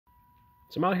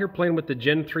So I'm out here playing with the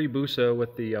Gen 3 Busa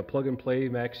with the plug-and-play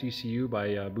MaxxECU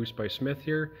by Boost by Smith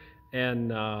here,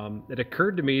 and it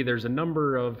occurred to me there's a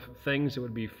number of things that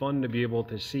would be fun to be able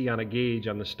to see on a gauge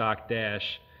on the stock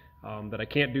dash that I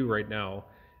can't do right now.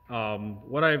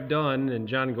 What I've done, and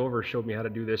John Gover showed me how to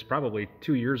do this probably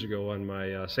 2 years ago on my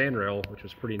sandrail, which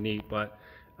was pretty neat, but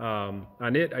on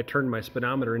it I turned my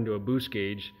speedometer into a boost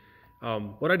gauge.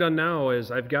 What I've done now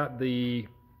is I've got the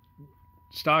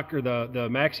stock or the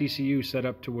MaxxECU set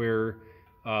up to where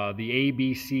the A,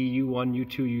 B, C, U1,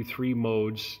 U2, U3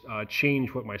 modes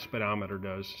change what my speedometer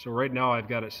does. So right now I've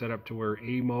got it set up to where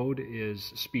A mode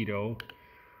is speedo,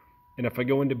 and if I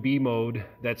go into B mode,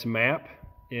 that's map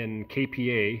in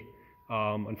KPA.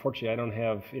 Unfortunately I don't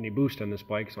have any boost on this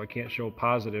bike, so I can't show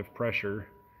positive pressure.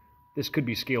 This could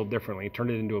be scaled differently. Turn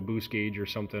it into a boost gauge or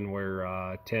something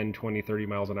where 10, 20, 30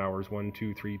 miles an hour is 1,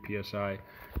 2, 3 PSI.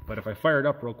 But if I fire it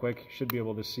up real quick, you should be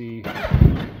able to see. See,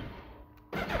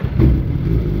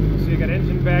 I got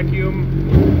engine vacuum.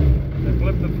 I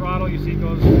flip the throttle. You see it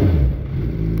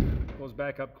goes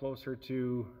back up closer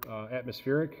to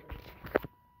atmospheric.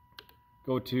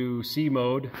 Go to C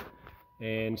mode,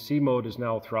 and C mode is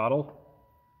now throttle.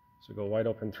 So go wide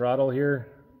open throttle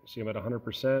here. See I'm at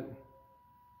 100%.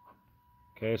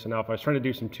 Okay, so now if I was trying to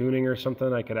do some tuning or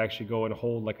something, I could actually go and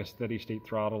hold like a steady state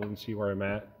throttle and see where I'm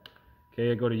at.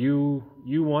 Okay, I go to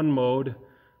U1 mode,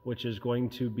 which is going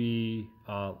to be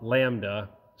lambda.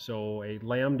 So a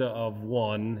lambda of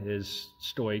 1 is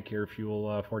stoic air fuel,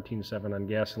 14.7 on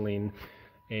gasoline,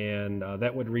 and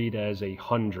that would read as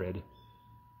 100.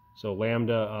 So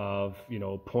lambda of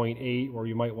 0.8, or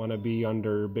you might want to be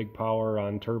under big power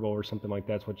on turbo or something like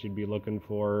that's what you'd be looking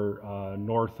for.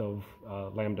 North of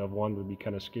lambda of 1 would be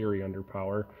kind of scary under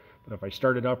power. But if I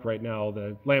start it up right now,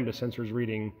 the lambda sensor is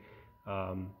reading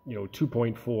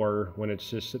 2.4 when it's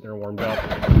just sitting there warmed up.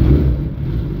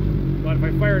 But if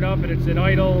I fire it up and it's at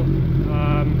idle,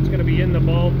 it's going to be in the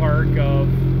ballpark of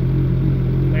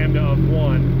lambda of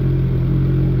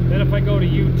 1. Then if I go to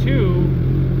U2,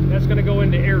 that's going to go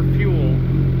into air fuel,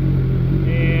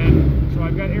 and so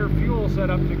I've got air fuel set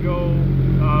up to go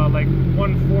like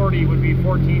 140 would be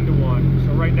 14 to 1.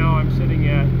 So right now I'm sitting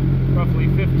at roughly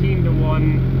 15 to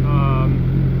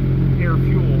 1 air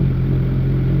fuel.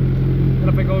 And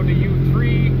if I go to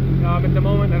U3, at the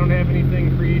moment I don't have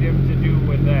anything creative to do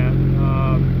with that.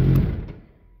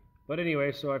 But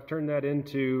anyway, so I've turned that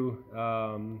into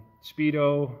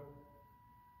speedo,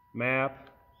 map,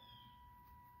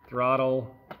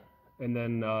 throttle, and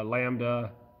then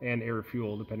lambda and air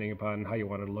fuel, depending upon how you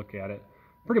want to look at it.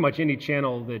 Pretty much any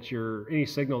channel that any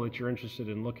signal that you're interested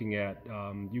in looking at,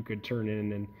 you could turn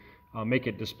in and make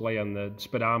it display on the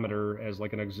speedometer as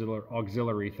like an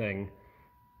auxiliary thing.